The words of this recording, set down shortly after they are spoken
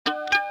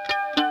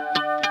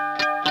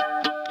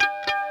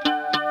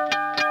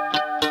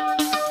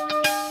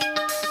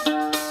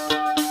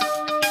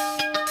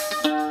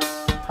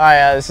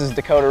Hi, this is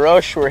Dakota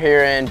Roche. We're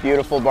here in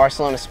beautiful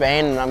Barcelona,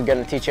 Spain, and I'm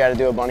going to teach you how to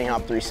do a bunny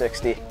hop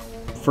 360.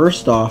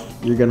 First off,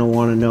 you're going to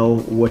want to know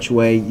which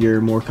way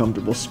you're more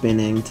comfortable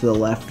spinning, to the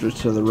left or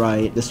to the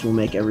right. This will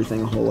make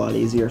everything a whole lot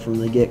easier from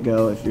the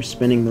get-go. If you're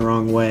spinning the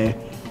wrong way,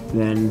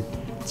 then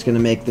it's going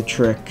to make the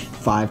trick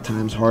 5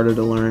 times harder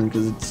to learn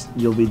because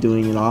you'll be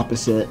doing it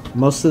opposite.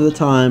 Most of the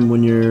time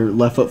when you're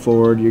left foot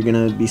forward, you're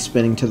going to be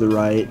spinning to the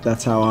right.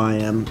 That's how I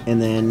am. And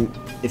then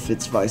if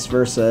it's vice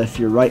versa, if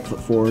you're right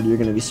foot forward, you're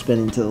going to be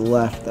spinning to the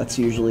left. That's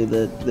usually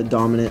the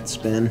dominant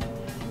spin.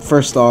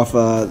 First off,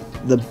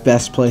 the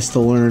best place to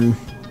learn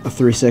a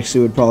 360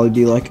 would probably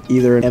be like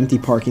either an empty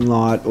parking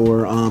lot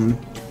or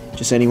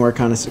just anywhere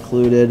kind of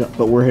secluded,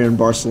 but we're here in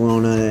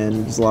Barcelona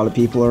and there's a lot of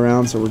people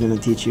around, so we're going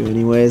to teach you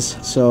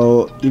anyways.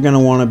 So you're going to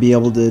want to be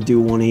able to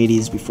do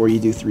 180s before you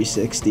do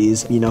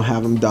 360s. You know,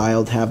 have them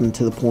dialed, have them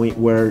to the point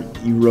where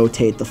you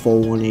rotate the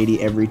full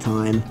 180 every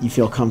time you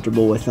feel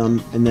comfortable with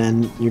them, and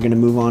then you're going to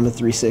move on to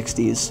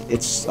 360s.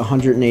 It's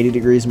 180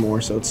 degrees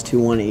more, so it's 2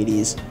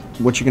 180s.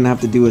 What you're going to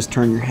have to do is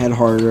turn your head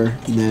harder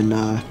than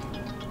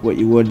what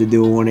you would to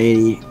do a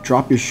 180.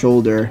 Drop your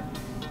shoulder,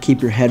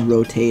 keep your head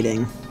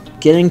rotating.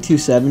 Getting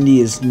 270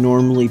 is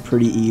normally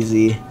pretty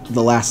easy.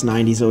 The last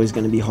 90 is always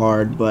going to be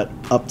hard, but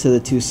up to the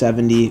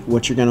 270,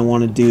 what you're going to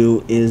want to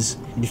do is,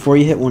 before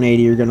you hit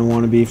 180, you're going to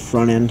want to be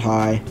front end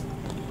high.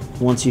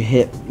 Once you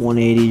hit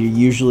 180, you're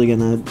usually going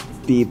to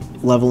be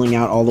leveling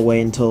out all the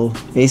way until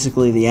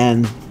basically the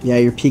end. Yeah,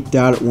 you're peaked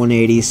out at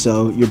 180,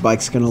 so your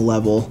bike's going to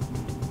level,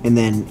 and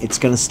then it's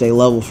going to stay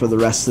level for the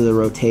rest of the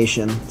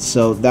rotation.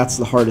 So that's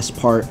the hardest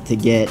part to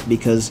get,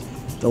 because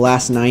the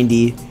last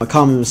 90, a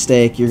common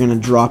mistake, you're going to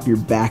drop your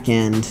back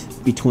end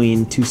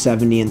between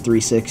 270 and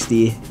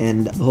 360,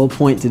 and the whole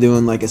point to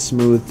doing like a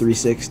smooth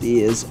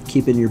 360 is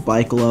keeping your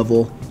bike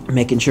level,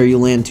 making sure you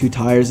land 2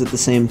 tires at the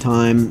same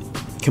time,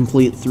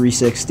 complete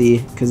 360,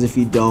 because if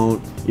you don't,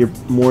 you're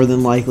more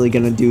than likely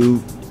going to do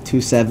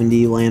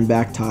 270, land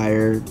back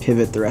tire,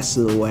 pivot the rest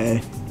of the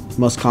way.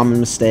 Most common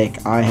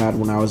mistake I had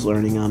when I was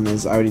learning them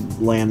is I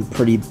would land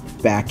pretty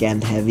back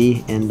end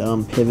heavy and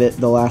pivot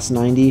the last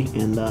 90,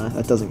 and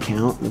that doesn't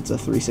count. It's a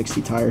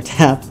 360 tire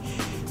tap.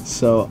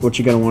 So what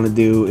you're going to want to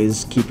do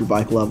is keep your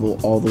bike level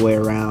all the way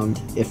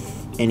around. If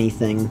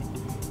anything,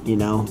 you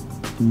know,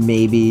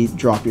 maybe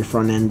drop your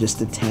front end just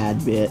a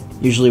tad bit.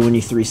 Usually when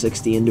you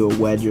 360 into a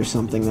wedge or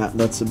something,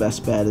 that's the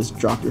best bet, is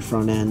drop your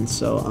front end.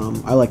 So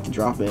I like to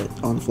drop it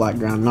on flat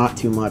ground, not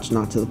too much,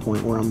 not to the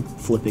point where I'm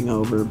flipping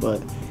over,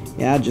 but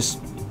yeah, just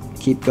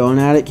keep going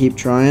at it, keep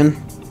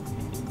trying,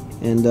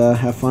 and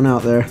have fun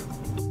out there.